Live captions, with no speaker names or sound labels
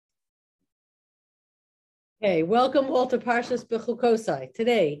Hey, welcome all to Parshas Bechukotai.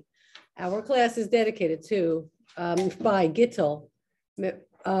 Today, our class is dedicated to by Gittel. This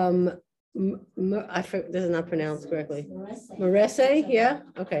is not pronounced correctly. Marese, yeah,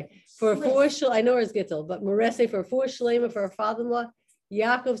 okay. For four, I know it's Gittel, but Marese for four Shlema for her father-in-law,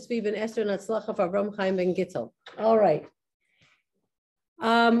 Yaakov Tzvi ben Esther Natzlacha for Avram Chaim ben Gittel. All right.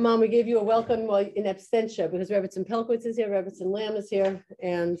 Mom, we gave you a welcome in absentia because Rebbetzin Pelkowitz is here, Rebbetzin Lamb is here,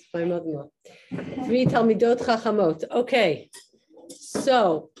 and my mother-in-law. Three Talmidot Chachamot. Okay,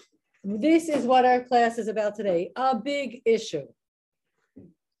 so this is what our class is about today. A big issue.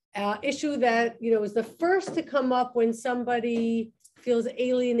 Issue that, is the first to come up when somebody feels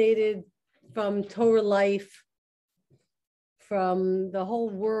alienated from Torah life, from the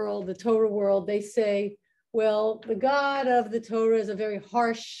whole world, the Torah world. They say, well, the God of the Torah is a very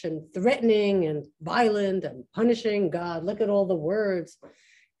harsh and threatening and violent and punishing God. Look at all the words.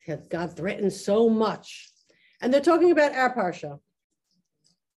 God threatens so much. And they're talking about our Parsha.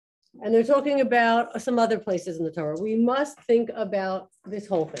 And they're talking about some other places in the Torah. We must think about this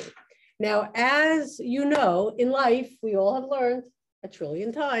whole thing. Now, as you know, in life, we all have learned 1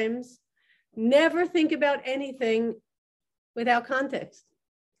 trillion times, never think about anything without context.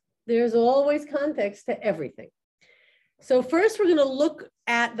 There's always context to everything. So first, we're going to look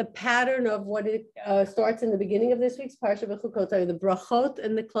at the pattern of what it starts in the beginning of this week's Parsha Bechukotai, the brachot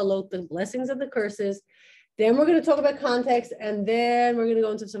and the klalot, the blessings and the curses. Then we're going to talk about context, and then we're going to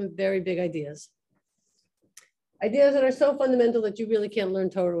go into some very big ideas. Ideas that are so fundamental that you really can't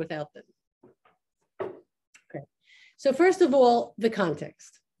learn Torah without them. Okay. So first of all, the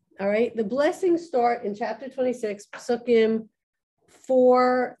context. All right. The blessings start in chapter 26, Psukim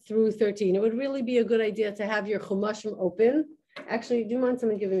 4 through 13. It would really be a good idea to have your chumashim open. Actually, do you mind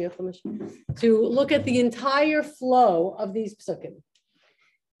someone giving me a chumash? To look at the entire flow of these psukim.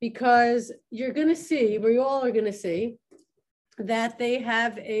 Because you're going to see, we all are going to see, that they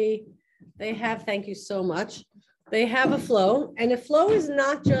have, thank you so much, they have a flow. And the flow is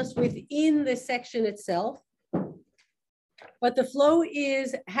not just within the section itself, but the flow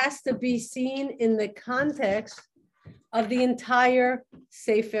has to be seen in the context of the entire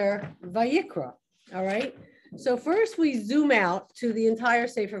Sefer Vayikra, all right? So first we zoom out to the entire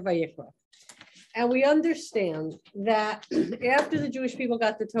Sefer Vayikra, and we understand that after the Jewish people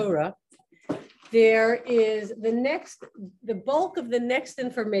got the Torah, there is the bulk of the next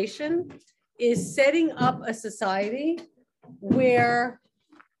information is setting up a society where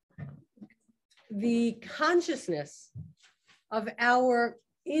the consciousness of our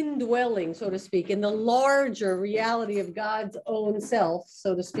indwelling, so to speak, in the larger reality of God's own self,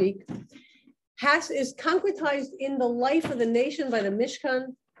 so to speak, is concretized in the life of the nation by the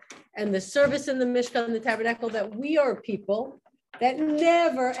Mishkan and the service in the Mishkan, the tabernacle, that we are people that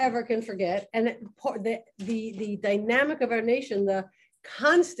never, ever can forget. And the dynamic of our nation, the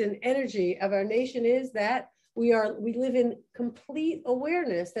constant energy of our nation is that we live in complete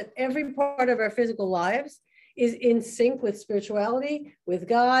awareness that every part of our physical lives is in sync with spirituality, with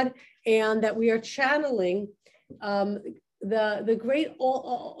God, and that we are channeling the great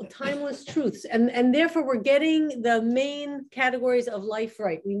timeless truths. And therefore, we're getting the main categories of life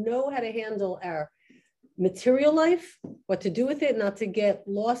right. We know how to handle our material life, what to do with it, not to get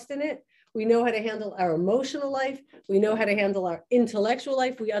lost in it. We know how to handle our emotional life. We know how to handle our intellectual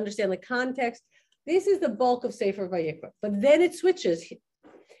life. We understand the context. This is the bulk of Sefer Vayikra. But then it switches.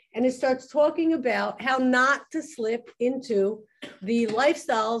 And it starts talking about how not to slip into the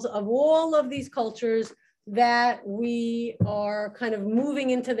lifestyles of all of these cultures that we are kind of moving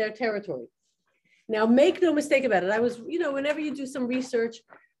into their territory. Now, make no mistake about it. Whenever you do some research,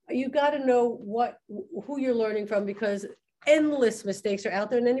 you got to know who you're learning from, because endless mistakes are out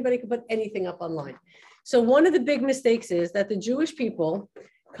there and anybody can put anything up online. So one of the big mistakes is that the Jewish people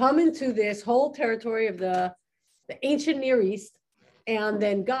come into this whole territory of the ancient Near East, and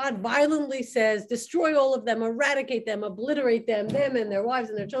then God violently says, destroy all of them, eradicate them, obliterate them and their wives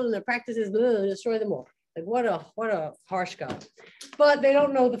and their children, their practices, destroy them all. Like what a harsh God. But they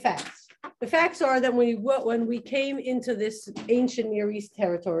don't know the facts. The facts are that when we came into this ancient Near East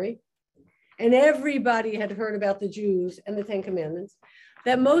territory, and everybody had heard about the Jews and the 10 Commandments,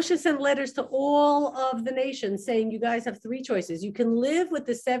 that Moshe sent letters to all of the nations saying, you guys have 3 choices. You can live with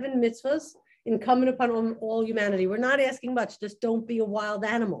the 7 mitzvahs incumbent upon all humanity. We're not asking much. Just don't be a wild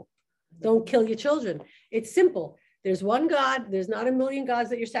animal. Don't kill your children. It's simple. There's one God. There's not a million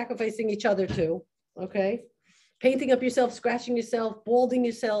gods that you're sacrificing each other to. Okay. Painting up yourself, scratching yourself, balding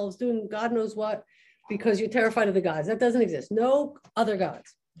yourselves, doing God knows what, because you're terrified of the gods. That doesn't exist. No other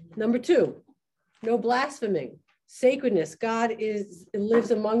gods. Number 2, no blaspheming. Sacredness. God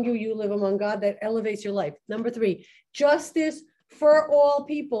lives among you. You live among God. That elevates your life. Number 3, justice for all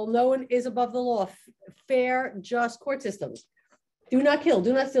people. No one is above the law. Fair, just court systems. Do not kill.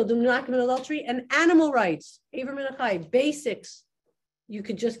 Do not steal. Do not commit adultery. And animal rights. Aver Menachai. Basics. You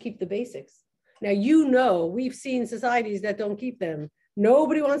could just keep the basics. Now, we've seen societies that don't keep them.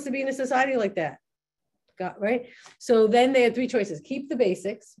 Nobody wants to be in a society like that. Right? So then they had 3 choices. Keep the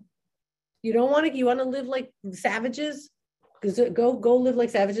basics. You want to live like savages, go live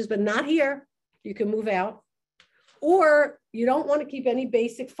like savages, but not here. You can move out. Or you don't want to keep any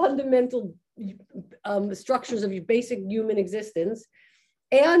basic fundamental structures of your basic human existence,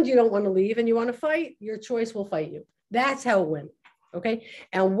 and you don't want to leave and you want to fight, your choice will fight you. That's how it went. Okay.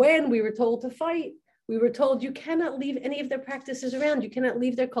 And when we were told to fight, we were told you cannot leave any of their practices around. You cannot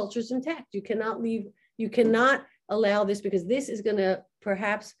leave their cultures intact. You cannot allow this, because this is going to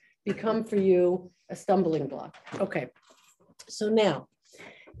perhaps become for you a stumbling block. Okay, so now,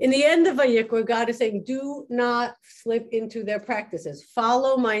 in the end of Vayikra, God is saying, do not slip into their practices.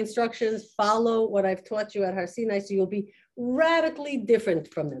 Follow my instructions, follow what I've taught you at Har Sinai, so you'll be radically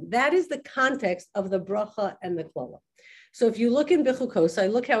different from them. That is the context of the bracha and the klala. So if you look in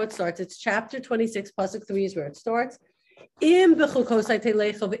Bechukotai, look how it starts. It's chapter 26, pasuk 3 is where it starts. Im Bechukotai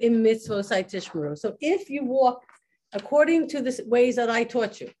telechav, im mitzvosai tishmeru. So if you walk according to the ways that I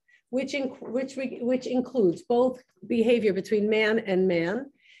taught you, which includes both behavior between man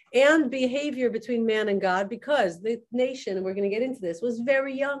and behavior between man and God, because the nation, and we're going to get into this, was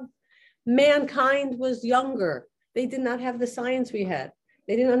very young. Mankind was younger. They did not have the science we had.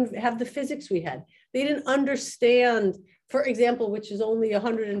 They didn't have the physics we had. They didn't understand, for example, which is only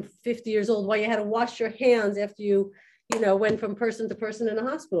 150 years old, why you had to wash your hands after you went from person to person in a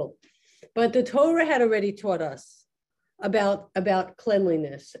hospital. But the Torah had already taught us about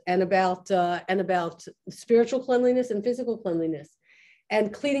cleanliness and about spiritual cleanliness and physical cleanliness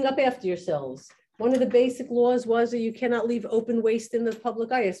and cleaning up after yourselves. One of the basic laws was that you cannot leave open waste in the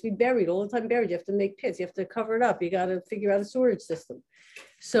public eye. It has to be buried, all the time buried. You have to make pits. You have to cover it up. You got to figure out a storage system.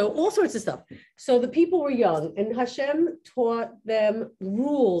 So all sorts of stuff. So the people were young, and Hashem taught them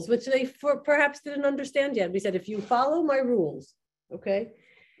rules, which they perhaps didn't understand yet. We said, if you follow my rules, okay,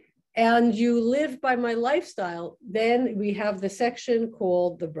 and you live by my lifestyle, then we have the section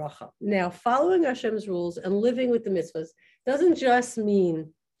called the bracha. Now, following Hashem's rules and living with the mitzvahs doesn't just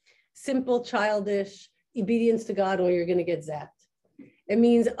mean simple, childish obedience to God, or you're going to get zapped. It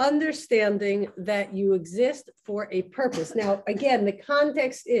means understanding that you exist for a purpose. Now, again, the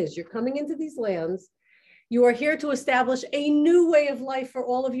context is you're coming into these lands. You are here to establish a new way of life for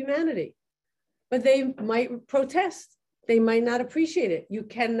all of humanity. But they might protest. They might not appreciate it.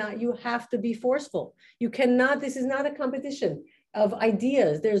 You have to be forceful. This is not a competition of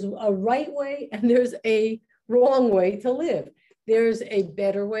ideas. There's a right way and there's a wrong way to live. There's a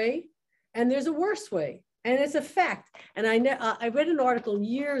better way and there's a worse way. And it's a fact. And I read an article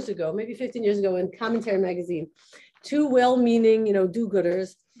years ago, maybe 15 years ago, in Commentary magazine. 2 well-meaning,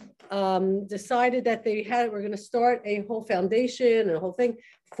 do-gooders decided that we're going to start a whole foundation and a whole thing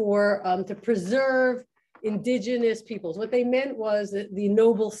to preserve indigenous peoples. What they meant was the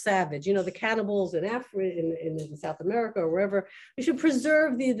noble savage, the cannibals in Africa, in South America or wherever. We should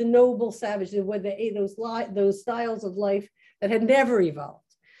preserve the noble savage, where they ate those styles of life that had never evolved.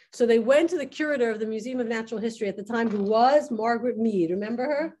 So they went to the curator of the Museum of Natural History at the time, who was Margaret Mead. Remember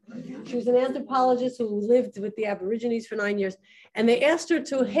her? She was an anthropologist who lived with the Aborigines for 9 years. And they asked her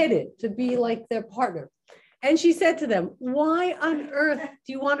to head it, to be like their partner. And she said to them, why on earth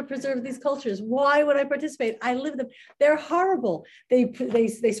do you want to preserve these cultures? Why would I participate? I live them. They're horrible. They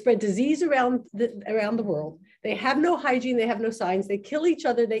spread disease around the world. They have no hygiene. They have no science. They kill each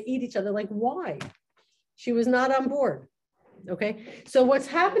other. They eat each other. Like, why? She was not on board. Okay, so what's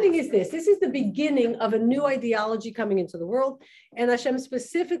happening is this is the beginning of a new ideology coming into the world. And Hashem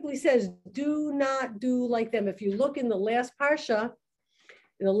specifically says, do not do like them. If you look in the last parsha,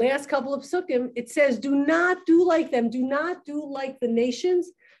 in the last couple of psukim, it says, do not do like them. Do not do like the nations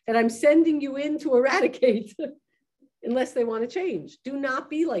that I'm sending you in to eradicate unless they want to change. Do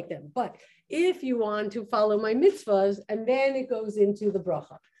not be like them. But if you want to follow my mitzvahs, and then it goes into the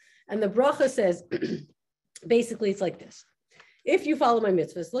bracha. And the bracha says, basically it's like this. If you follow my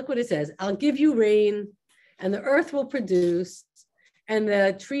mitzvahs, look what it says. I'll give you rain, and the earth will produce, and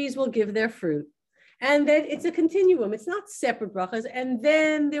the trees will give their fruit. And then it's a continuum. It's not separate brachas. And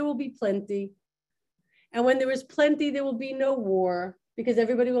then there will be plenty. And when there is plenty, there will be no war, because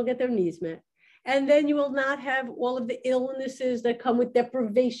everybody will get their needs met. And then you will not have all of the illnesses that come with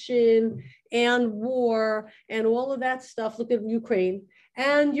deprivation and war and all of that stuff. Look at Ukraine.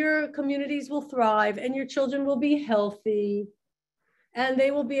 and your communities will thrive, and your children will be healthy, and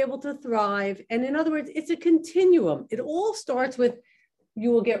they will be able to thrive. And in other words, it's a continuum. It all starts with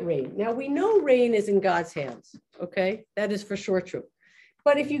you will get rain. Now, we know rain is in God's hands, okay? That is for sure true.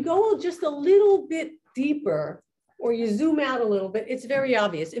 But if you go just a little bit deeper, or you zoom out a little bit, it's very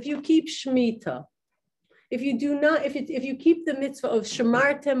obvious. If you keep Shemitah, if you do not, if you keep the mitzvah of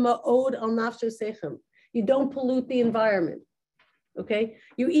Shemartem Ma'od al Nafshosechem, you don't pollute the environment, okay?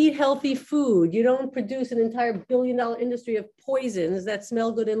 You eat healthy food. You don't produce an entire billion-dollar industry of poisons that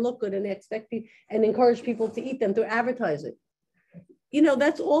smell good and look good and expect and encourage people to eat them through advertising. You know,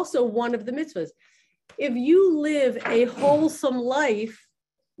 that's also one of the mitzvahs. If you live a wholesome life,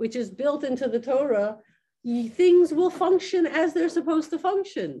 which is built into the Torah, things will function as they're supposed to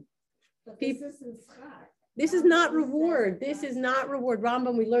function. But this is not reward. This is not reward.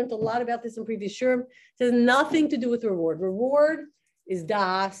 Rambam, we learned a lot about this in previous shurim. It has nothing to do with reward. Reward is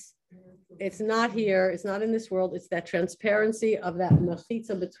das. It's not here. It's not in this world. It's that transparency of that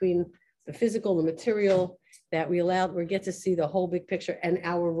mechitza between the physical, the material, that we get to see the whole big picture and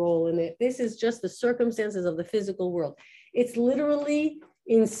our role in it. This is just the circumstances of the physical world. It's literally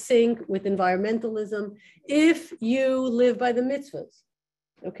in sync with environmentalism if you live by the mitzvahs,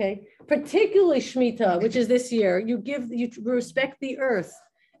 okay? Particularly Shemitah, which is this year, you respect the earth,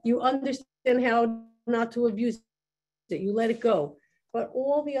 you understand how not to abuse it, you let it go. But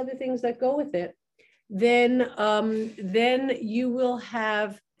all the other things that go with it, then you will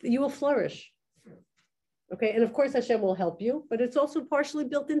flourish. Okay, and of course Hashem will help you, but it's also partially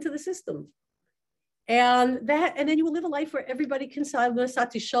built into the system. And then you will live a life where everybody can say, there's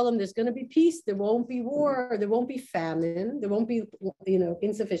going to be peace, there won't be war, there won't be famine, there won't be,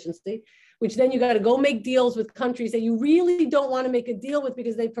 insufficiency, which then you got to go make deals with countries that you really don't want to make a deal with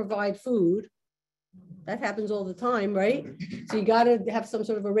because they provide food. That happens all the time, right? So you got to have some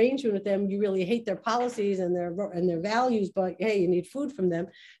sort of arrangement with them. You really hate their policies and their values, but hey, you need food from them.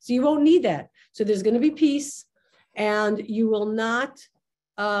 So you won't need that. So there's going to be peace, and you will not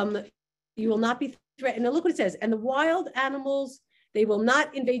be threatened. Now look what it says. And the wild animals, they will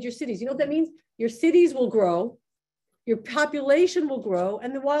not invade your cities. You know what that means? Your cities will grow, your population will grow,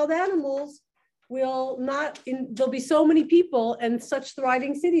 and the wild animals will not, there'll be so many people and such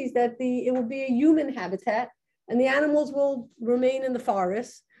thriving cities that it will be a human habitat, and the animals will remain in the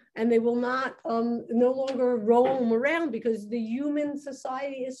forests, and they will not no longer roam around because the human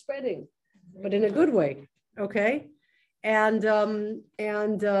society is spreading, but in a good way, okay? And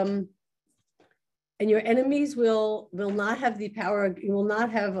your enemies will not have the power, you will not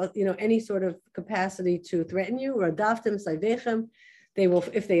have any sort of capacity to threaten you, or adaftem saidechem. They will,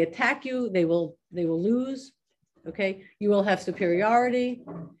 if they attack you, they will lose, okay? You will have superiority,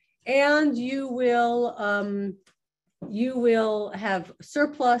 and you will have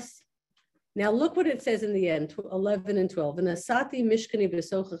surplus. Now look what it says in the end, 11 and 12. And asati mishkani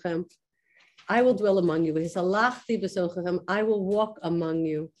b'sochachem, I will dwell among you. V'hisalachti b'sochachem, I will walk among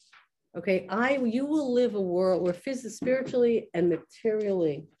you. Okay, you will live a world where spiritually and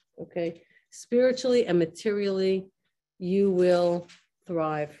materially, okay, spiritually and materially, you will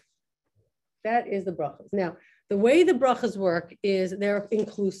thrive. That is the brachas. Now, the way the brachas work is they're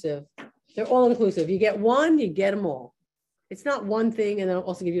inclusive. They're all inclusive. You get one, you get them all. It's not one thing, and I'll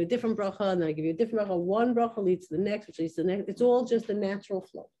also give you a different bracha, and then I give you a different bracha. One bracha leads to the next, which leads to the next. It's all just a natural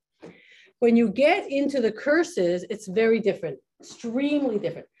flow. When you get into the curses, it's very different, extremely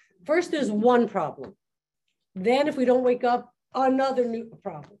different. First, there's one problem. Then if we don't wake up, another new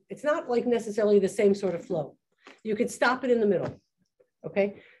problem. It's not like necessarily the same sort of flow. You could stop it in the middle,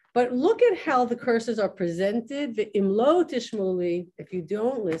 okay? But look at how the curses are presented. V'imlo tishmuli, if you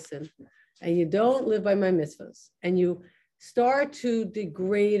don't listen and you don't live by my mitzvahs, and you start to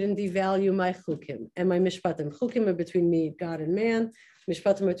degrade and devalue my chukim and my mishpatim. Chukim are between me, God and man.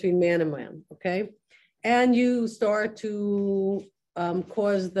 Mishpatim are between man and man, okay? And you start to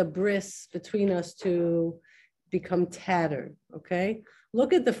cause the bris between us to become tattered, okay?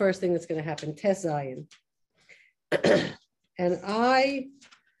 Look at the first thing that's going to happen, Tes Zayin. And I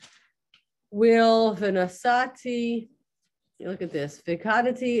will v'nasati, look at this,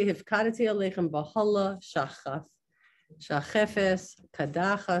 hifkadati aleichem b'hala shachaf, shachefes,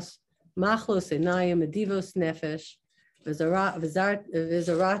 kadachas, machlos enayim, medivos nefesh, v'zaratem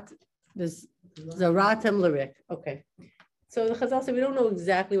lirik. Okay. So the Chazal said, we don't know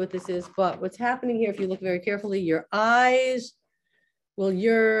exactly what this is, but what's happening here, if you look very carefully, your eyes will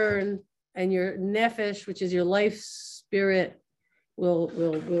yearn, and your nefesh, which is your life spirit, you will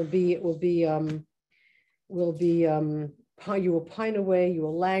pine away, you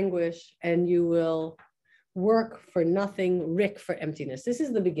will languish, and you will work for nothing, rik for emptiness. This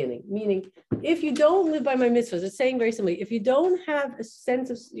is the beginning, meaning if you don't live by my mitzvahs, it's saying very simply, if you don't have a sense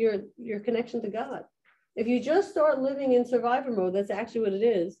of your connection to God, if you just start living in survivor mode, that's actually what it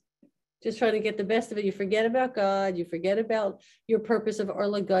is, just trying to get the best of it. You forget about God, you forget about your purpose of Or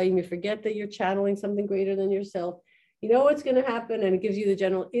L'Goyim, you forget that you're channeling something greater than yourself. You know what's going to happen, and it gives you the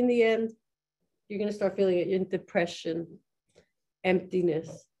general, in the end, you're going to start feeling it in depression,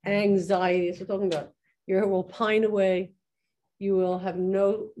 emptiness, anxiety. That's what we're talking about. You will pine away. You will have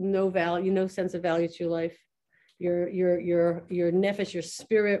no value, no sense of value to your life. Your nefesh, your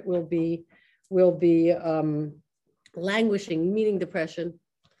spirit will be languishing, meaning depression,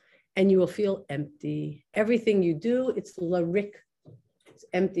 and you will feel empty. Everything you do, it's larik, it's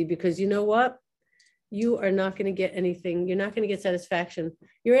empty, because you know what? You are not going to get anything. You're not going to get satisfaction.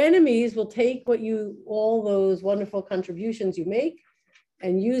 Your enemies will take all those wonderful contributions you make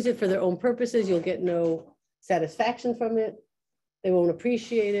and use it for their own purposes. You'll get no satisfaction from it. They won't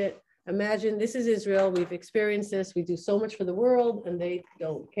appreciate it. Imagine, this is Israel. We've experienced this. We do so much for the world and they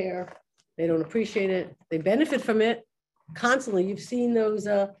don't care. They don't appreciate it. They benefit from it constantly. You've seen those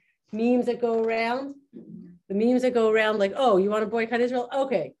memes that go around. The memes that go around like, oh, you want to boycott Israel?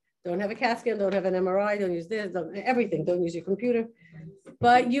 Okay. Don't have a CAT scan, don't have an MRI, don't use this, everything, don't use your computer.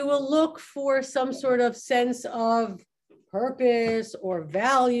 But you will look for some sort of sense of purpose or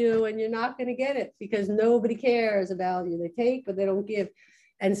value, and you're not going to get it because nobody cares about you. They take, but they don't give.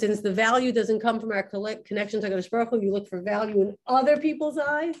 And since the value doesn't come from our connection to HaKadosh Baruch Hu, you look for value in other people's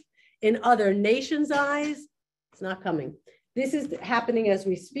eyes, in other nations' eyes. It's not coming. This is happening as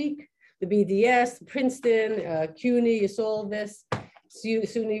we speak. The BDS, Princeton, CUNY, you saw this.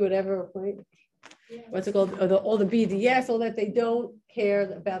 SUNY, whatever, right? Yeah. What's it called? All the BDS, all that, they don't care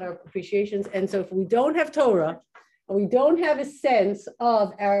about our appreciations. And so if we don't have Torah, and we don't have a sense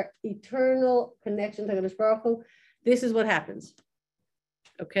of our eternal connection to HaKadosh Baruch Hu, this is what happens.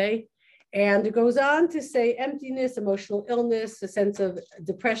 Okay? And it goes on to say emptiness, emotional illness, a sense of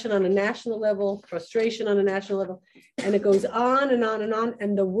depression on a national level, frustration on a national level. And it goes on and on and on.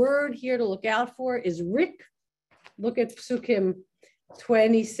 And the word here to look out for is rik. Look at Psukim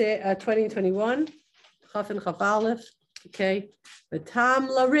 20 and 21, Chaf and Chaf Aleph, okay? The Tam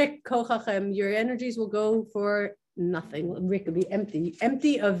Larik Kochachem, your energies will go for nothing. Rik will be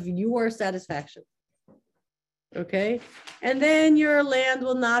empty of your satisfaction, okay? And then your land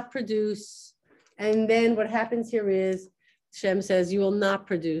will not produce. And then what happens here is, Shem says, you will not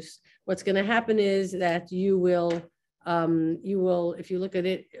produce. What's going to happen is that you will, if you look at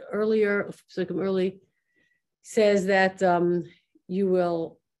it earlier, says that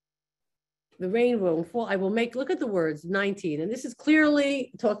the rain won't fall. I will make, look at the words, 19. And this is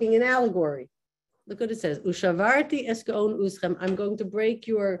clearly talking in allegory. Look what it says. Ushavarti eskaon uschem. I'm going to break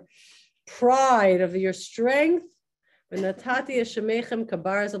your pride of your strength. Your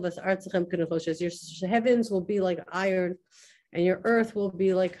heavens will be like iron and your earth will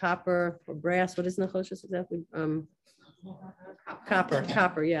be like copper or brass. What is nechoshes exactly?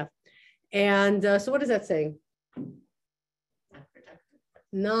 Copper, yeah. And so what is that saying?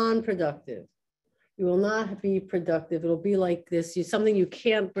 Non-productive. You will not be productive. It'll be like this. Something you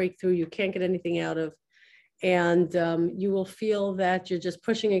can't break through. You can't get anything out of. And you will feel that you're just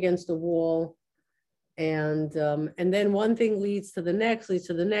pushing against a wall. And then one thing leads to the next, which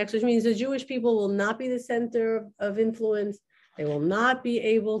means the Jewish people will not be the center of influence. They will not be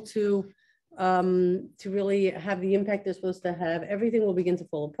able to really have the impact they're supposed to have. Everything will begin to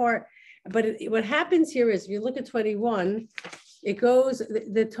fall apart. But what happens here is, if you look at 21, it goes,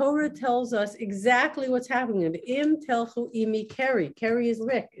 the Torah tells us exactly what's happening. Im telchu imi keri. Keri is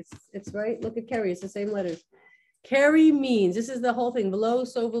rik. It's right. Look at keri. It's the same letters. Keri means, this is the whole thing, below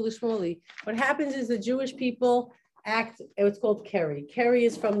sovel shmoli. What happens is the Jewish people act, it's called keri. Keri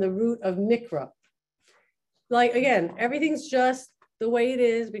is from the root of mikra. Like, again, everything's just the way it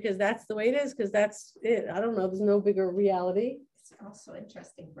is because that's the way it is, because that's it. I don't know. There's no bigger reality. It's also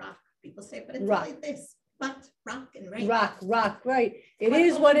interesting, rock. People say, but it's like this. But rock and rain. Rock, right. It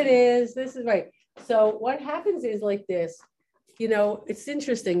is what it is. This is right. So what happens is like this, it's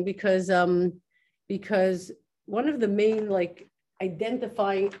interesting because one of the main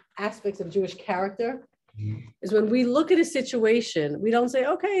identifying aspects of Jewish character is when we look at a situation, we don't say,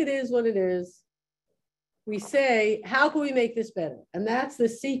 okay, it is what it is. We say, how can we make this better? And that's the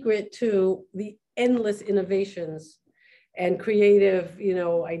secret to the endless innovations and creative,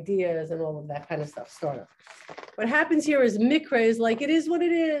 ideas and all of that kind of stuff, startup. What happens here is mikra is like, it is what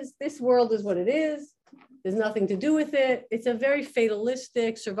it is. This world is what it is. There's nothing to do with it. It's a very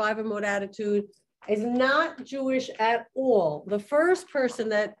fatalistic survivor mode attitude. is not Jewish at all. The first person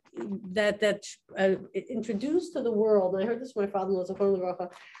that introduced to the world, and I heard this from my father-in-law,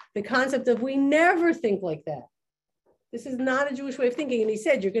 the concept of we never think like that. This is not a Jewish way of thinking. And he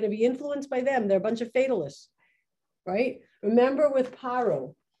said, you're going to be influenced by them. They're a bunch of fatalists, right? Remember with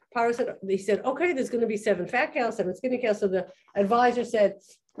Paro. Paro said, he said, okay, there's going to be 7 fat cows, 7 skinny cows. So the advisor said,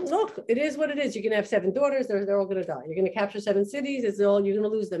 look, it is what it is. You're going to have 7 daughters. They're all going to die. You're going to capture 7 cities. It's all, you're going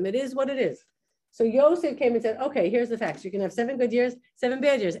to lose them. It is what it is. So Yosef came and said, okay, here's the facts. You're going to have 7 good years, 7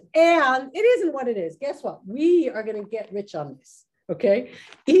 bad years. And it isn't what it is. Guess what? We are going to get rich on this. Okay.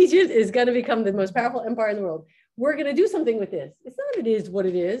 Egypt is going to become the most powerful empire in the world. We're going to do something with this. It's not, it is what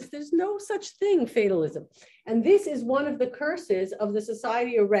it is. There's no such thing, fatalism. And this is one of the curses of the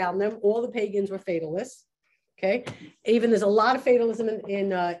society around them. All the pagans were fatalists. Okay. Even there's a lot of fatalism in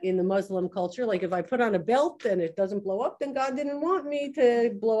the Muslim culture. Like if I put on a belt and it doesn't blow up, then God didn't want me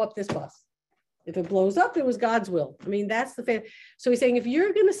to blow up this bus. If it blows up, it was God's will. I mean, that's the fact. So he's saying, if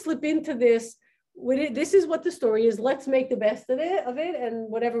you're going to slip into this, this is what the story is. Let's make the best of it. And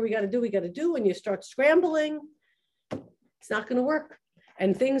whatever we got to do, we got to do. When you start scrambling, it's not going to work.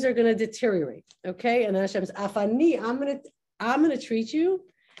 And things are going to deteriorate. Okay. And Hashem's Afani, I'm going to treat you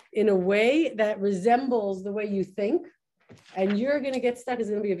in a way that resembles the way you think. And you're going to get stuck. It's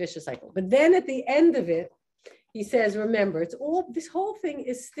going to be a vicious cycle. But then at the end of it, he says, remember, it's all, this whole thing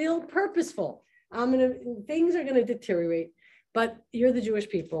is still purposeful. Things are going to deteriorate, but you're the Jewish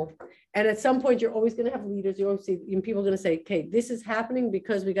people. And at some point, you're always going to have leaders. You always see people are going to say, okay, this is happening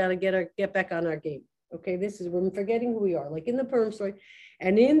because we got to get back on our game. Okay, we're forgetting who we are, like in the Purim story.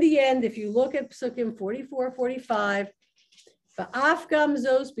 And in the end, if you look at Psukim 44, 45, even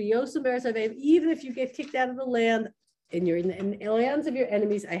if you get kicked out of the land, and you're in the lands of your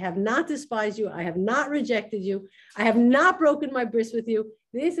enemies, I have not despised you. I have not rejected you. I have not broken my bris with you.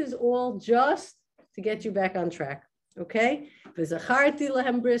 This is all just to get you back on track. Okay?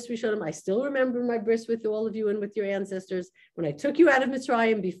 I still remember my bris with all of you and with your ancestors when I took you out of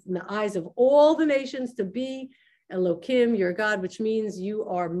Mitzrayim in the eyes of all the nations to be Elokim, your God, which means you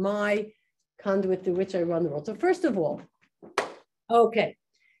are my conduit through which I run the world. So first of all, okay.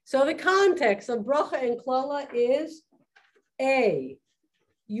 So the context of bracha and klala is A,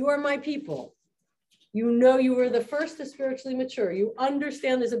 you are my people. You know you were the first to spiritually mature. You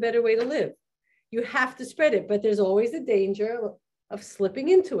understand there's a better way to live. You have to spread it, but there's always a danger of slipping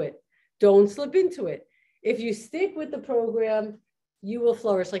into it. Don't slip into it. If you stick with the program, you will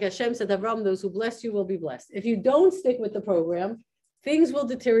flourish. Like Hashem said, Avram, those who bless you will be blessed. If you don't stick with the program, things will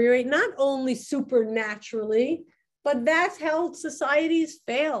deteriorate, not only supernaturally, but that's how societies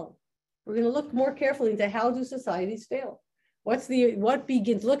fail. We're going to look more carefully into how do societies fail. What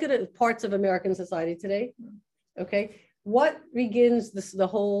begins, look at parts of American society today, okay? What begins the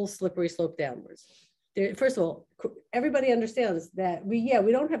whole slippery slope downwards? First of all, everybody understands that we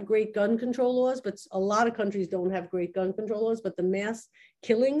don't have great gun control laws, but a lot of countries don't have great gun control laws, but the mass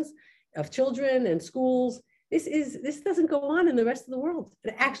killings of children and schools, this doesn't go on in the rest of the world.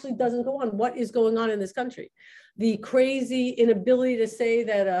 It actually doesn't go on. What is going on in this country? The crazy inability to say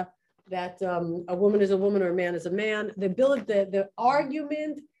that a woman is a woman or a man is a man. The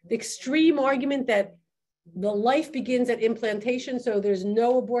argument, the extreme argument that the life begins at implantation, so there's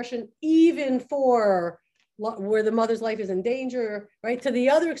no abortion, even for where the mother's life is in danger, right? To the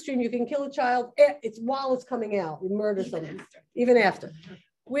other extreme, you can kill a child, it's while it's coming out, you murder someone, even after.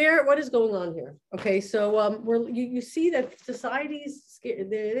 What is going on here? Okay, so you see that societies,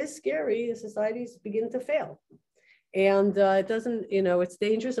 it is scary, societies begin to fail. And it doesn't, it's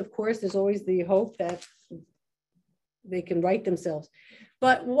dangerous. Of course, there's always the hope that they can right themselves.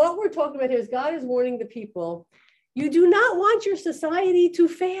 But what we're talking about here is God is warning the people, you do not want your society to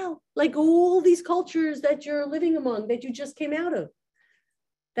fail, like all these cultures that you're living among, that you just came out of.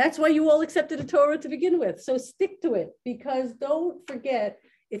 That's why you all accepted a Torah to begin with. So stick to it, because don't forget,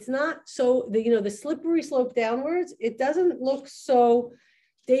 it's not so, the slippery slope downwards, it doesn't look so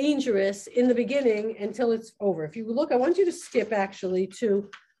dangerous in the beginning until it's over. If you look, I want you to skip actually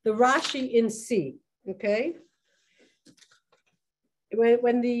to the Rashi in C, okay?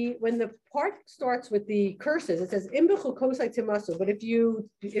 When the part starts with the curses, it says "Im bechukotai timasu," but if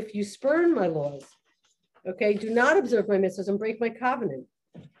you spurn my laws, okay, do not observe my mitzvahs and break my covenant.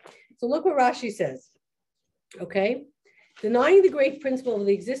 So look what Rashi says, okay? Denying the great principle of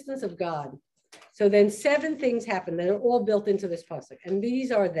the existence of God. So then 7 things happen that are all built into this pasuk, and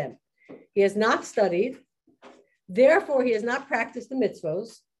these are them. He has not studied, therefore he has not practiced the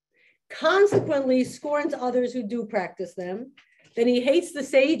mitzvos, consequently scorns others who do practice them. Then he hates the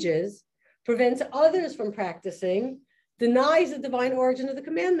sages, prevents others from practicing, denies the divine origin of the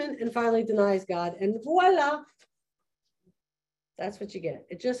commandment, and finally denies God. And voila, that's what you get.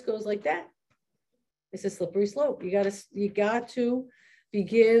 It just goes like that. It's a slippery slope. You got to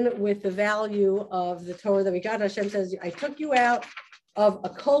begin with the value of the Torah that we got. Hashem says, I took you out of a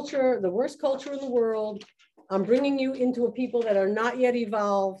culture, the worst culture in the world. I'm bringing you into a people that are not yet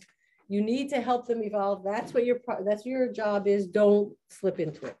evolved. You need to help them evolve. That's what your job is. Don't slip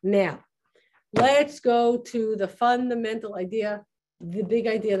into it. Now, let's go to the fundamental idea, the big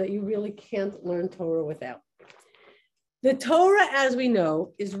idea that you really can't learn Torah without. The Torah, as we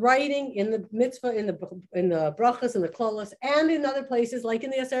know, is writing in the mitzvah, in the brachas, and the klolos, and in other places, like in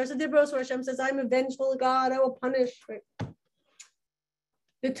the Aseret Dibros, where Hashem says, I'm a vengeful God, I will punish. Right?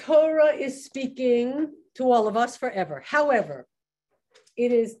 The Torah is speaking to all of us forever. However,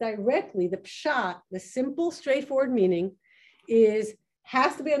 it is directly, the pshat, the simple, straightforward meaning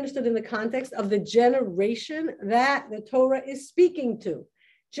has to be understood in the context of the generation that the Torah is speaking to.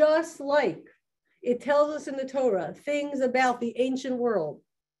 Just like it tells us in the Torah things about the ancient world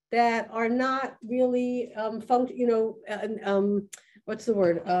that are not really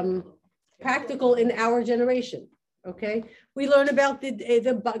practical in our generation. Okay, we learn about the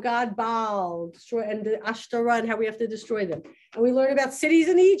god Baal and the Ashtara and how we have to destroy them, and we learn about cities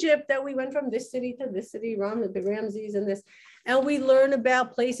in Egypt that we went from this city to this city, the Ramses and this, and we learn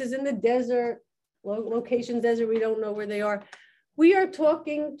about places in the desert, locations desert, we don't know where they are. We are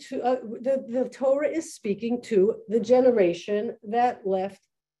talking to the Torah is speaking to the generation that left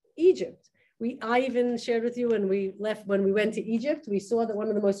Egypt. I even shared with you when we went to Egypt, we saw that one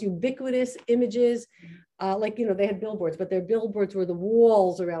of the most ubiquitous images, they had billboards, but their billboards were the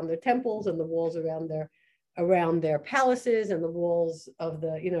walls around their temples and the walls around their palaces and the walls of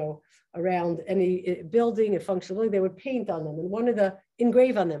around any building and functional building. They would paint on them and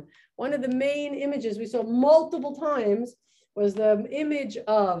engrave on them. One of the main images we saw multiple times was the image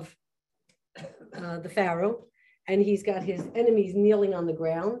of the Pharaoh, and he's got his enemies kneeling on the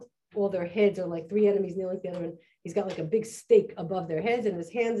ground. All their heads are like three enemies kneeling together, and he's got like a big stake above their heads, and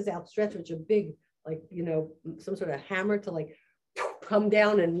his hands is outstretched, which are big, some sort of hammer to come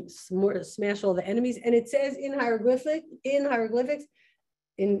down and smash all the enemies. And it says in hieroglyphics,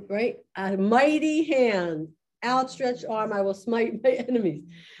 a mighty hand, outstretched arm, I will smite my enemies.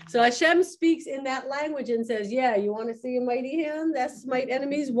 So Hashem speaks in that language and says, yeah, you want to see a mighty hand? That's smite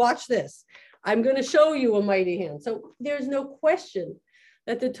enemies. Watch this. I'm going to show you a mighty hand. So there's no question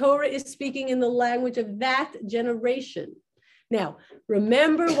that the Torah is speaking in the language of that generation. Now,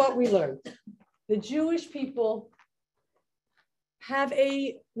 remember what we learned. The Jewish people have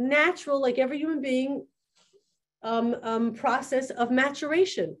a natural, like every human being, process of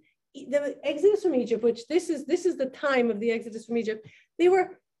maturation. The Exodus from Egypt, which this is the time of the Exodus from Egypt, they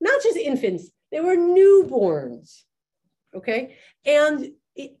were not just infants, they were newborns, okay? And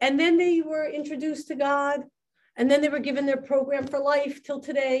then they were introduced to God, and then they were given their program for life till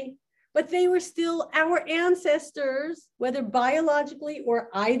today, but they were still our ancestors, whether biologically or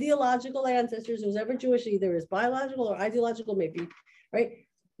ideological ancestors, who's ever Jewish, either is biological or ideological, maybe, right?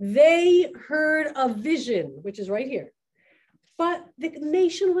 They heard a vision, which is right here. But the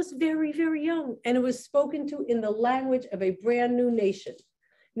nation was very, very young, and it was spoken to in the language of a brand new nation.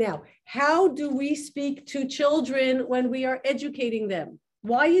 Now, how do we speak to children when we are educating them?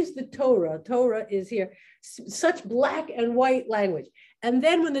 Why is the Torah is here, such black and white language? And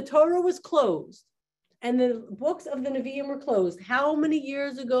then when the Torah was closed and the books of the Nevi'im were closed, how many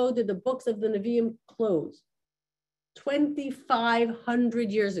years ago did the books of the Nevi'im close?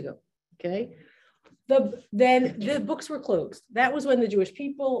 2,500 years ago, okay? Then the books were closed. That was when the Jewish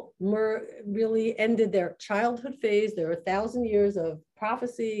people really ended their childhood phase. There were 1,000 years of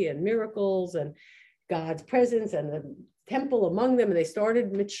prophecy and miracles and God's presence and the temple among them. And they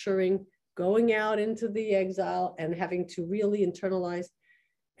started maturing, going out into the exile and having to really internalize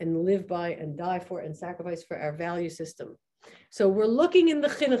and live by and die for and sacrifice for our value system. So we're looking in the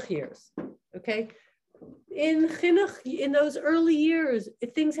chinuch years, okay? In chinuch, in those early years,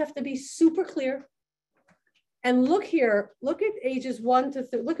 things have to be super clear. And look here, look at ages 1 to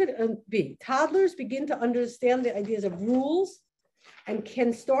 3, look at B. Toddlers begin to understand the ideas of rules and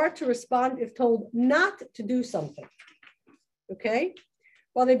can start to respond if told not to do something, okay?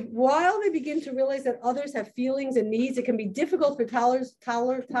 While they begin to realize that others have feelings and needs, it can be difficult for toddlers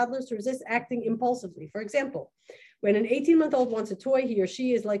to resist acting impulsively. For example, when an 18-month-old wants a toy, he or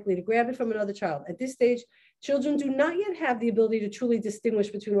she is likely to grab it from another child. At this stage, children do not yet have the ability to truly distinguish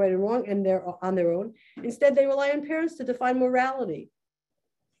between right and wrong, and they're on their own. Instead, they rely on parents to define morality,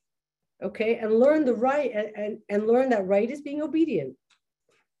 okay, and learn the right and learn that right is being obedient.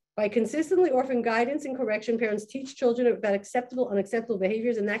 By consistently offering guidance and correction, parents teach children about acceptable, unacceptable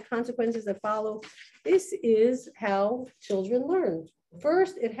behaviors and that consequences that follow. This is how children learn.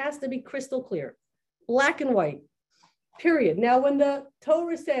 First, it has to be crystal clear, black and white, period. Now, when the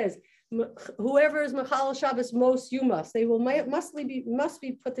Torah says, whoever is Machal Shabbos most, you must, they will must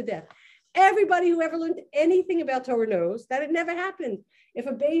be put to death. Everybody who ever learned anything about Torah knows that it never happened. If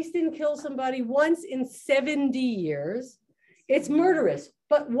a Beis Din kills somebody once in 70 years, it's murderous.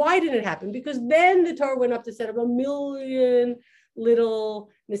 But why did it happen? Because then the Torah went up to set up a million little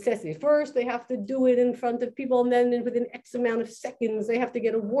necessities. First, they have to do it in front of people, and then within X amount of seconds, they have to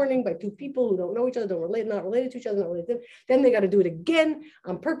get a warning by two people who don't know each other, not related to each other, not related to them. Then they got to do it again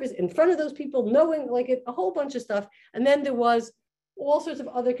on purpose in front of those people, knowing like it, a whole bunch of stuff. And then there was all sorts of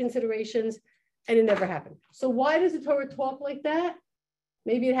other considerations, and it never happened. So why does the Torah talk like that?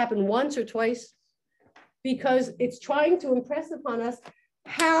 Maybe it happened once or twice, because it's trying to impress upon us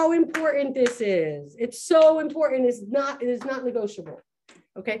how important this is. It's so important. It is not negotiable.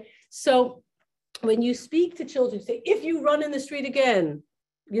 Okay. So when you speak to children, say, if you run in the street again,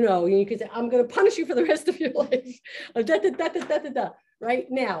 you can say, I'm going to punish you for the rest of your life. Right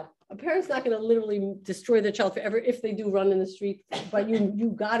now, a parent's not going to literally destroy their child forever if they do run in the street, but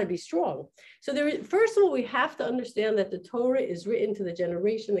you got to be strong. So first of all, we have to understand that the Torah is written to the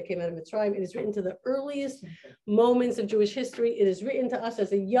generation that came out of Mitzrayim. It is written to the earliest moments of Jewish history. It is written to us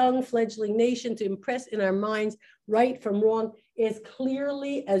as a young fledgling nation to impress in our minds right from wrong as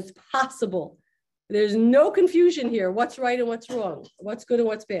clearly as possible. There's no confusion here. What's right and what's wrong, what's good and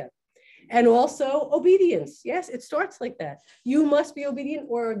what's bad. And also obedience. Yes, it starts like that. You must be obedient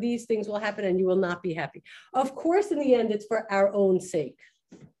or these things will happen and you will not be happy. Of course, in the end, it's for our own sake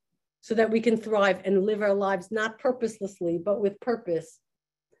so that we can thrive and live our lives, not purposelessly, but with purpose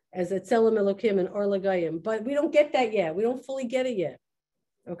as Etzelem Elokim and Or Lagayim. But we don't get that yet. We don't fully get it yet.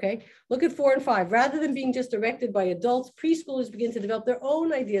 Okay, look at 4 and 5. Rather than being just directed by adults, preschoolers begin to develop their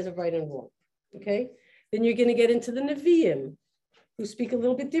own ideas of right and wrong. Okay, then you're going to get into the Nevi'im, who speak a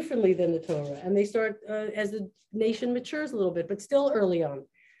little bit differently than the Torah. And they start, as the nation matures a little bit, but still early on,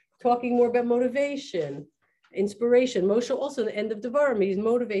 talking more about motivation, inspiration. Moshe also, at the end of Devarim, he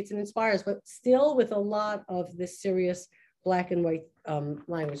motivates and inspires, but still with a lot of this serious black and white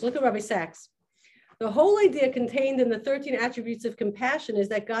language. Look at Rabbi Sachs. The whole idea contained in the 13 attributes of compassion is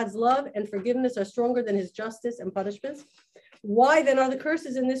that God's love and forgiveness are stronger than his justice and punishments. Why then are the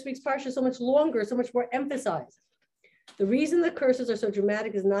curses in this week's parsha so much longer, so much more emphasized? The reason the curses are so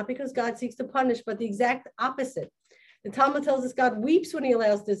dramatic is not because God seeks to punish, but the exact opposite. The Talmud tells us God weeps when he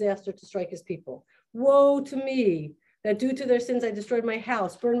allows disaster to strike his people. Woe to me, that due to their sins I destroyed my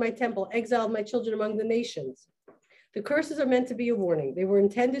house, burned my temple, exiled my children among the nations. The curses are meant to be a warning. They were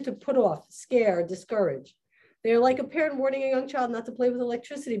intended to put off, scare, discourage. They are like a parent warning a young child not to play with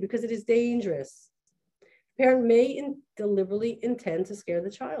electricity because it is dangerous. The parent may deliberately intend to scare the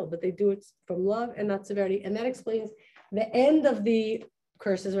child, but they do it from love and not severity. And that explains the end of the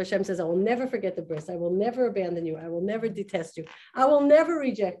curses where Hashem says, I will never forget the bris. I will never abandon you. I will never detest you. I will never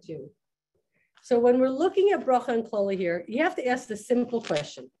reject you. So when we're looking at bracha and klola here, you have to ask the simple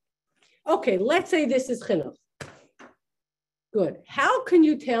question. Okay, let's say this is chinuch. Good. How can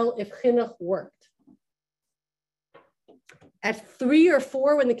you tell if chinuch worked? At 3 or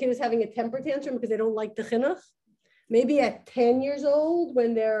 4 when the kid is having a temper tantrum because they don't like the chinuch? Maybe at 10 years old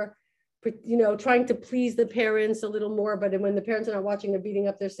when they're trying to please the parents a little more, but when the parents are not watching, they're beating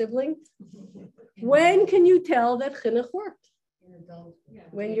up their sibling. When can you tell that chinuch worked?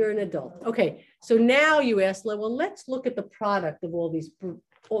 When you're an adult. Okay, so now you ask, well, let's look at the product of all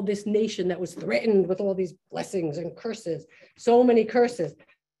this nation that was threatened with all these blessings and curses, so many curses.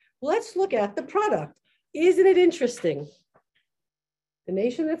 Let's look at the product. Isn't it interesting? The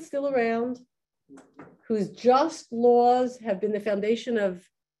nation that's still around, whose just laws have been the foundation of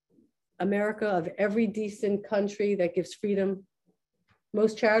America, of every decent country that gives freedom,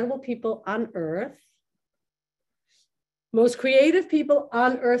 most charitable people on earth, most creative people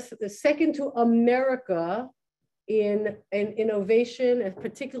on earth, the second to America in innovation, and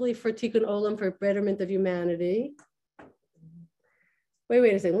particularly for Tikkun Olam, for betterment of humanity.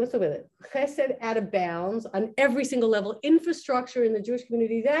 Wait a second, let's look at it. Chesed out of bounds on every single level, infrastructure in the Jewish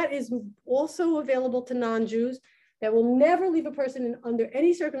community, that is also available to non-Jews, that will never leave a person under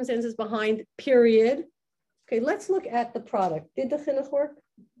any circumstances behind, period. Okay, let's look at the product. Did the chinuch work?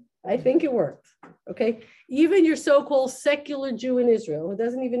 I think it worked, okay? Even your so-called secular Jew in Israel, who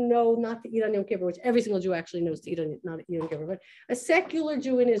doesn't even know not to eat on Yom Kippur, which every single Jew actually knows to eat on, not eat on Yom Kippur, but a secular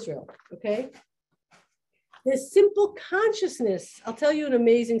Jew in Israel, okay? This simple consciousness, I'll tell you an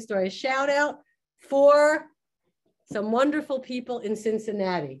amazing story. A shout out for some wonderful people in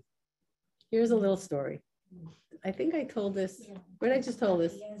Cincinnati. Here's a little story. I think I told this. Where did I just told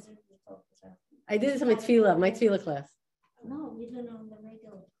this? I did this in my tefillah class. No, you didn't on the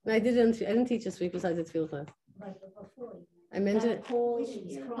radio. No, I didn't teach this week besides the tefillah class. I mentioned it.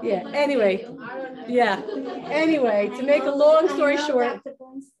 Yeah. Anyway. Yeah. Anyway, to make a long story short.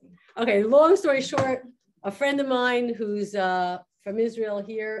 Okay. Long story short, a friend of mine who's from Israel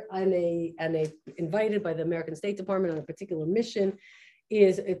here and invited by the American State Department on a particular mission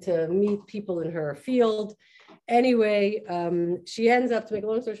is to meet people in her field. Anyway, she ends up, to make a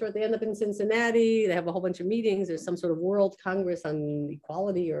long story short, they end up in Cincinnati. They have a whole bunch of meetings. There's some sort of World Congress on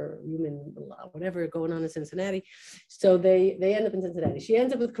Equality or human, whatever, going on in Cincinnati. So they end up in Cincinnati. She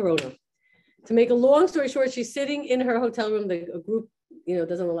ends up with Corona. To make a long story short, she's sitting in her hotel room. A group,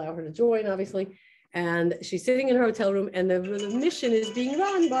 doesn't allow her to join, obviously. And she's sitting in her hotel room, and the mission is being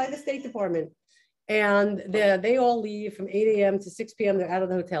run by the State Department. And they all leave from 8 a.m. to 6 p.m. They're out of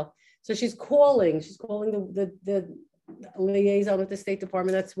the hotel. So she's calling the liaison with the State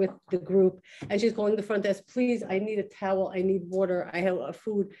Department that's with the group. And she's calling the front desk, please, I need a towel, I need water, I have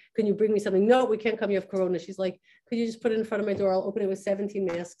food. Can you bring me something? No, we can't come, you have Corona. She's like, could you just put it in front of my door? I'll open it with 17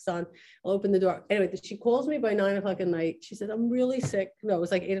 masks on. I'll open the door. Anyway, she calls me by 9 o'clock at night. She said, I'm really sick. No, it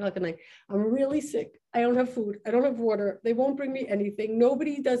was like 8 o'clock at night. I'm really sick. I don't have food. I don't have water. They won't bring me anything.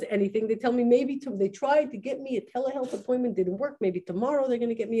 Nobody does anything. They tell me they tried to get me a telehealth appointment. Didn't work. Maybe tomorrow they're going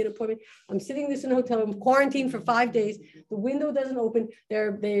to get me an appointment. I'm sitting this in a hotel. I'm quarantined for 5 days. The window doesn't open.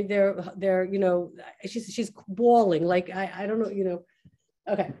 She's bawling. Like, I don't know,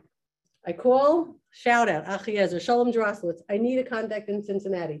 Okay. I call, shout out, Achiezer, Shalom Droslitz. I need a contact in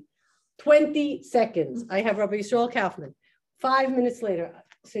Cincinnati. 20 seconds. I have Rabbi Yisrael Kaufman. 5 minutes later,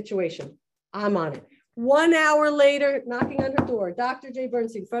 situation. I'm on it. 1 hour later, knocking on her door, Dr. J.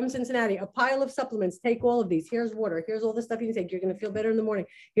 Bernstein from Cincinnati, a pile of supplements. Take all of these. Here's water. Here's all the stuff you can take. You're going to feel better in the morning.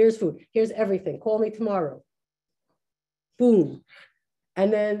 Here's food. Here's everything. Call me tomorrow. Boom. And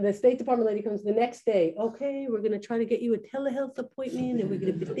then the State Department lady comes the next day. Okay, we're going to try to get you a telehealth appointment. And we're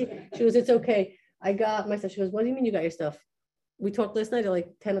going to, she goes, it's okay. I got my stuff. She goes, what do you mean you got your stuff? We talked last night at like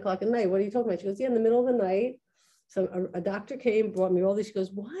 10 o'clock at night. What are you talking about? She goes, yeah, in the middle of the night. So a doctor came, brought me all this. She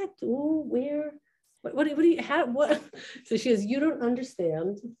goes, what? Ooh, where? What do you have? What? So she goes, you don't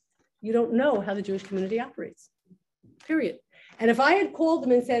understand. You don't know how the Jewish community operates, period. And if I had called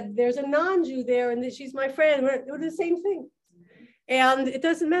them and said, there's a non-Jew there and she's my friend, it would be the same thing. And it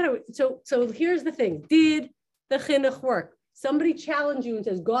doesn't matter. So here's the thing. Did the chinuch work? Somebody challenge you and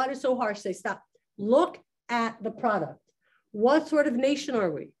says, God is so harsh. Say, stop. Look at the product. What sort of nation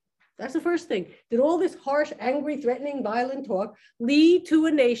are we? That's the first thing. Did all this harsh, angry, threatening, violent talk lead to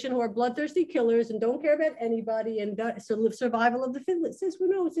a nation who are bloodthirsty killers and don't care about anybody and survival of the fittest? It says, well,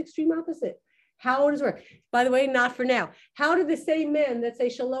 no, it's the extreme opposite. How does it work? By the way, not for now. How do the same men that say,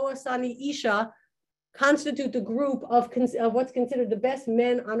 Shalo Asani Isha, constitute the group of what's considered the best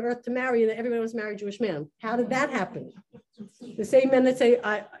men on earth to marry, and everybody wants to marry a Jewish man? How did that happen? The same men that say,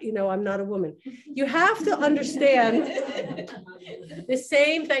 I'm not a woman. You have to understand the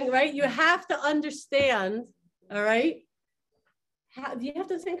same thing, right? You have to understand, all right? You have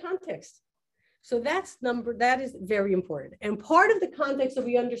to understand context. So that is very important. And part of the context that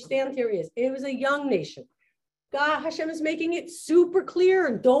we understand here is, it was a young nation. God, Hashem is making it super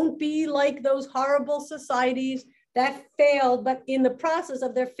clear. Don't be like those horrible societies that failed, but in the process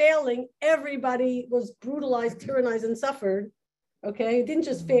of their failing, everybody was brutalized, tyrannized, and suffered. Okay, it didn't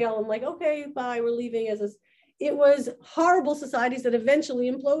just fail and like, okay, bye, we're leaving as this. It was horrible societies that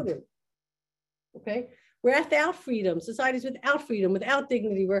eventually imploded. Okay, we're without freedom, societies without freedom, without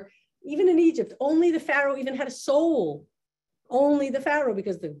dignity, where even in Egypt, only the Pharaoh even had a soul. Only the Pharaoh,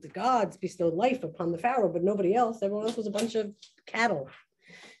 because the gods bestowed life upon the Pharaoh, but nobody else. Everyone else was a bunch of cattle.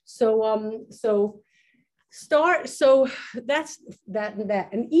 So that's that and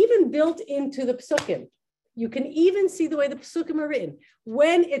that. And even built into the Psukim, you can even see the way the Psukim are written.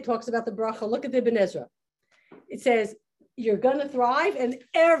 When it talks about the bracha, look at the Ibn Ezra. It says, you're going to thrive and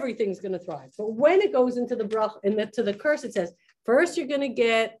everything's going to thrive. But when it goes into the bracha and to the curse, it says, first what's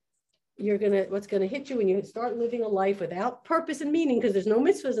going to hit you when you start living a life without purpose and meaning, because there's no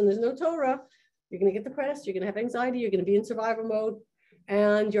mitzvahs and there's no Torah. You're going to get depressed. You're going to have anxiety. You're going to be in survivor mode,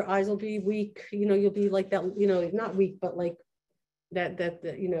 and your eyes will be weak. You'll be like that. Not weak, but like that.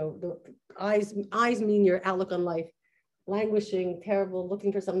 The eyes mean your outlook on life, languishing, terrible,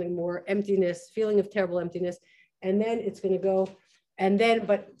 looking for something more, emptiness, feeling of terrible emptiness, and then it's going to go. And then,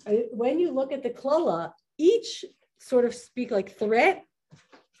 but when you look at the klala, each sort of speak like threat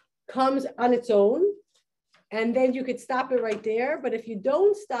comes on its own, and then you could stop it right there. But if you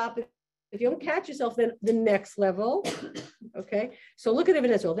don't stop it, If you don't catch yourself, then the next level, okay? So look at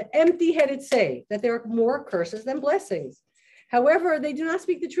Ibn Israel. The empty-headed say that there are more curses than blessings. However, they do not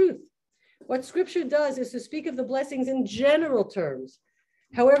speak the truth. What scripture does is to speak of the blessings in general terms.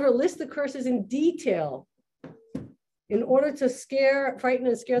 However, list the curses in detail in order to frighten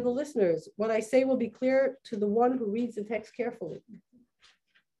and scare the listeners. What I say will be clear to the one who reads the text carefully.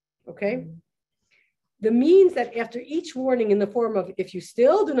 Okay? The means that after each warning in the form of, if you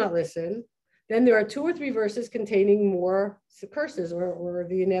still do not listen, then there are 2 or 3 verses containing more curses or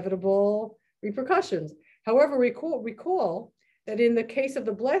the inevitable repercussions. However, recall that in the case of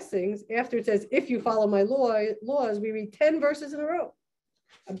the blessings, after it says, if you follow my laws, we read 10 verses in a row,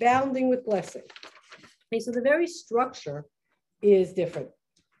 abounding with blessing. Okay, so the very structure is different.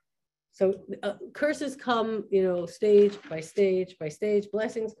 So curses come, stage by stage by stage.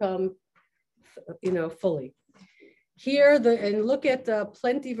 Blessings come, fully. Here, and look at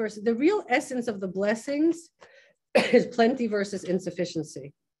plenty versus, the real essence of the blessings is plenty versus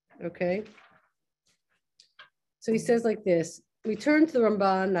insufficiency, okay? So he says like this, we turn to the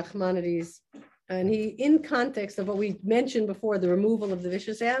Ramban, Nachmanides, and he, in context of what we mentioned before, the removal of the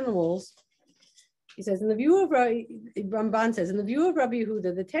vicious animals, he says, Ramban says, in the view of Rabbi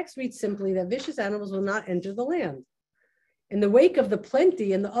Yehuda, the text reads simply that vicious animals will not enter the land. In the wake of the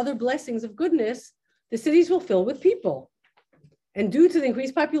plenty and the other blessings of goodness, the cities will fill with people. And due to the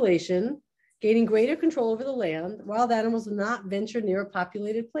increased population, gaining greater control over the land, wild animals will not venture near a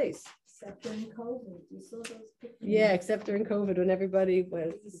populated place. Except during COVID. You saw those pictures. Yeah, except during COVID when everybody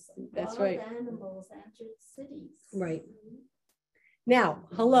was, that's right. Wild animals entered cities. Right. Now,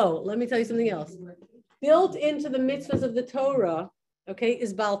 let me tell you something else. Built into the mitzvahs of the Torah, okay,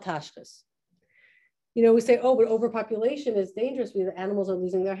 is Bal Tashchis. We say, but overpopulation is dangerous because the animals are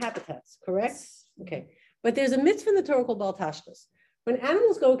losing their habitats, correct? Okay. But there's a mitzvah in the Torah called Bal Tashchis. When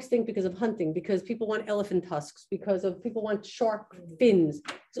animals go extinct because of hunting, because people want elephant tusks, because of people want shark fins,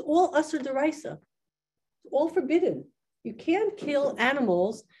 it's all asur d'oraisa. It's all forbidden. You can't kill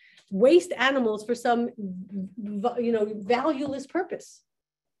animals, waste animals for some, valueless purpose.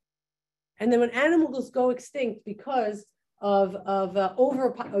 And then when animals go extinct because of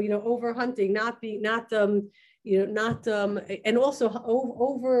over hunting, and also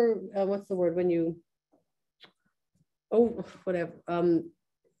over what's the word when you whatever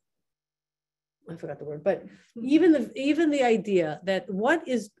I forgot the word, but even the idea that what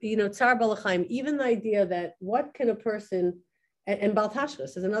is tsar balachayim, even the idea that what can a person and Bal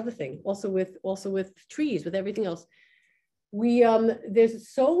Tashchis is another thing, also with trees, with everything else. We there's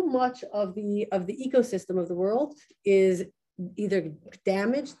so much of the ecosystem of the world is either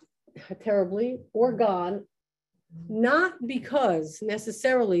damaged terribly or gone, not because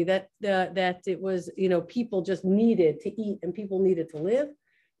necessarily that it was people just needed to eat and people needed to live,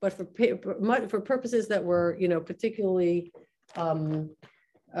 but for purposes that were particularly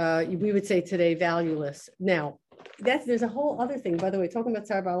we would say today valueless. Now there's a whole other thing, by the way, talking about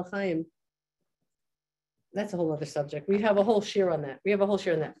Tzar Balachayim. That's a whole other subject. We have a whole share on that.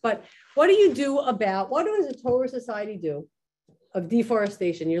 But what does a Torah society do of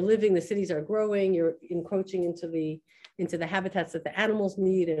deforestation? You're living, the cities are growing, you're encroaching into the habitats that the animals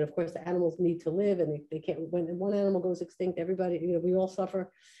need. And of course the animals need to live, and they can't, when one animal goes extinct, everybody, we all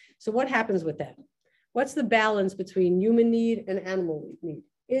suffer. So what happens with that? What's the balance between human need and animal need?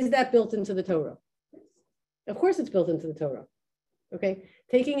 Is that built into the Torah? Of course it's built into the Torah. Okay,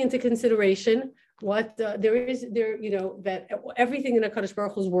 taking into consideration what that everything in HaKadosh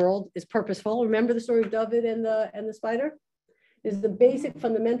Baruch Hu's world is purposeful. Remember the story of David and the spider? Is the basic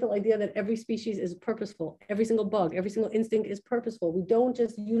fundamental idea that every species is purposeful. Every single bug, every single instinct is purposeful. We don't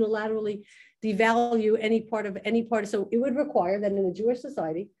just unilaterally devalue any part. So it would require that in a Jewish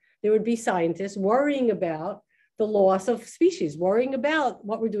society, there would be scientists worrying about the loss of species, worrying about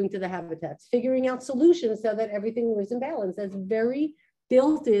what we're doing to the habitats, figuring out solutions so that everything lives in balance. That's very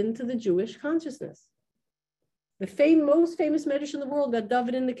built into the Jewish consciousness. The most famous medrash in the world about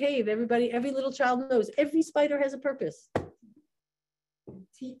David in the cave, every little child knows, every spider has a purpose.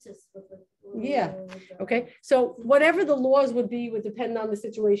 Teach us with Yeah, okay. So whatever the laws would be would depend on the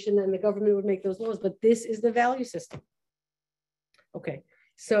situation, and the government would make those laws, but this is the value system. Okay,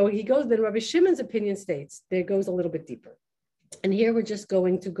 so then Rabbi Shimon's opinion states, there goes a little bit deeper. And here we're just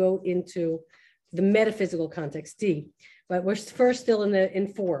going to go into the metaphysical context, D, but we're first still in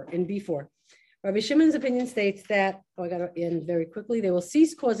B4. Rabbi Shimon's opinion states that, I got to end very quickly, they will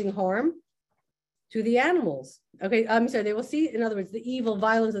cease causing harm to the animals. Okay, I'm sorry, they will see, in other words, the evil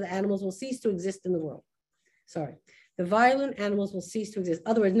violence of the animals will cease to exist in the world. Sorry, the violent animals will cease to exist.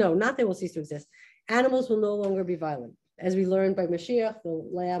 In other words, no, not they will cease to exist. Animals will no longer be violent. As we learned by Mashiach, the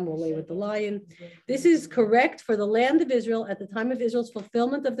lamb will lay with the lion. This is correct for the land of Israel at the time of Israel's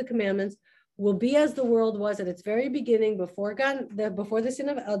fulfillment of the commandments will be as the world was at its very beginning before the sin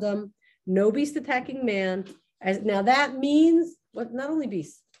of Adam, no beast attacking man. Now that means what? Not only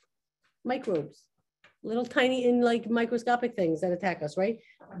beasts, microbes, little tiny in like microscopic things that attack us, right?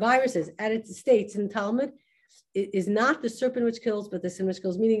 Viruses. At its states in Talmud, it is not the serpent which kills, but the sin which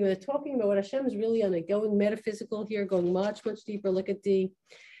kills. Meaning we're talking about what Hashem is really on, going metaphysical here, going much, much deeper. Look at that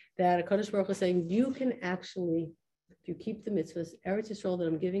HaKadosh Baruch Hu is saying, you can actually, if you keep the mitzvahs, Eretz Yisrael that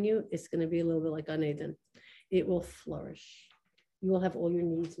I'm giving you, it's going to be a little bit like Gan Eden. It will flourish. You will have all your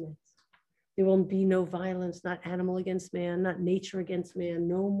needs met. There will be no violence, not animal against man, not nature against man,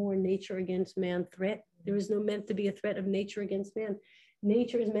 no more nature against man threat. There is no meant to be a threat of nature against man.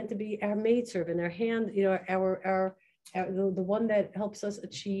 Nature is meant to be our maidservant, our hand, the one that helps us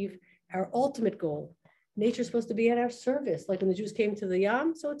achieve our ultimate goal. Nature is supposed to be at our service. Like when the Jews came to the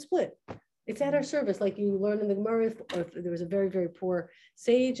Yam, so it split. It's at our service. Like you learn in the Gemara, if there was a very, very poor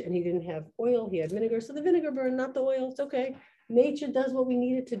sage and he didn't have oil, he had vinegar. So the vinegar burned, not the oil. It's okay. Nature does what we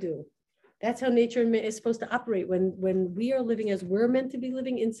need it to do. That's how nature is supposed to operate. When we are living as we're meant to be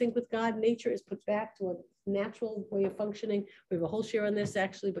living in sync with God, nature is put back to a natural way of functioning. We have a whole share on this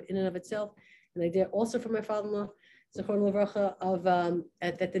actually, but in and of itself. And I did also from my father-in-law, Zechron Levracha, of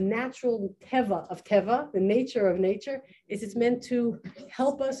that the natural teva of teva, the nature of nature, it's meant to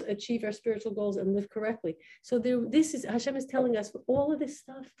help us achieve our spiritual goals and live correctly. So Hashem is telling us all of this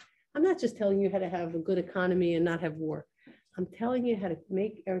stuff. I'm not just telling you how to have a good economy and not have war. I'm telling you how to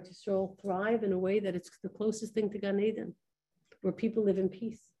make Eretz Yisrael thrive in a way that it's the closest thing to Gan Eden, where people live in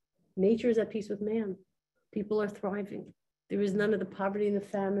peace. Nature is at peace with man. People are thriving. There is none of the poverty and the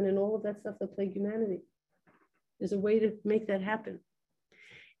famine and all of that stuff that plague humanity. There's a way to make that happen.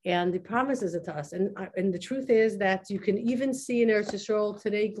 And he promises it to us. And the truth is that you can even see in Eretz Yisrael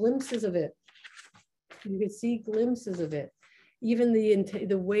today glimpses of it. You can see glimpses of it. Even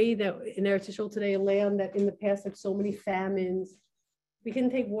the way that in Eretz Yisrael today, a land that in the past had so many famines, we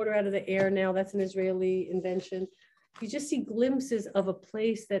can take water out of the air now. That's an Israeli invention. You just see glimpses of a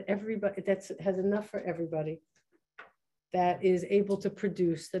place that has enough for everybody, that is able to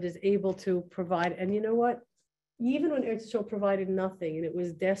produce, that is able to provide. And you know what? Even when Eretz Yisrael provided nothing and it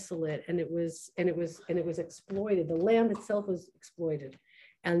was desolate and it was exploited, the land itself was exploited.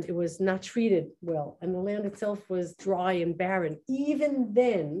 And it was not treated well, and the land itself was dry and barren. Even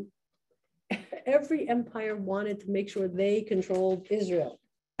then, every empire wanted to make sure they controlled Israel.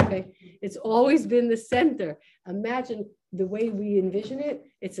 Okay, it's always been the center. Imagine the way we envision it.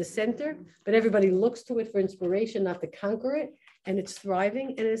 It's a center, but everybody looks to it for inspiration, not to conquer it, and it's thriving.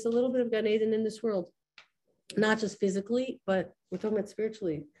 And it's a little bit of Gan Eden in this world, not just physically, but we're talking about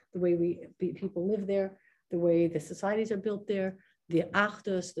spiritually. The way people live there, the way the societies are built there. The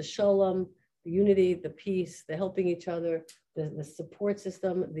achdus, the shalom, the unity, the peace, the helping each other, the support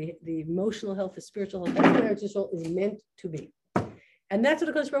system, the emotional health, the spiritual health. That's what Eretz Yisrael is meant to be. And that's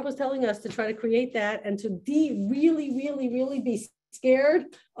what the HaKadosh Baruch Hu was telling us, to try to create that and to really, really, really be scared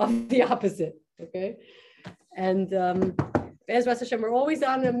of the opposite, okay? And Be'ezras Hashem, we're always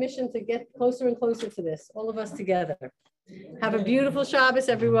on a mission to get closer and closer to this, all of us together. Have a beautiful Shabbos,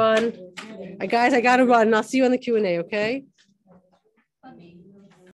 everyone. Guys, I got to run. I'll see you on the Q&A, okay?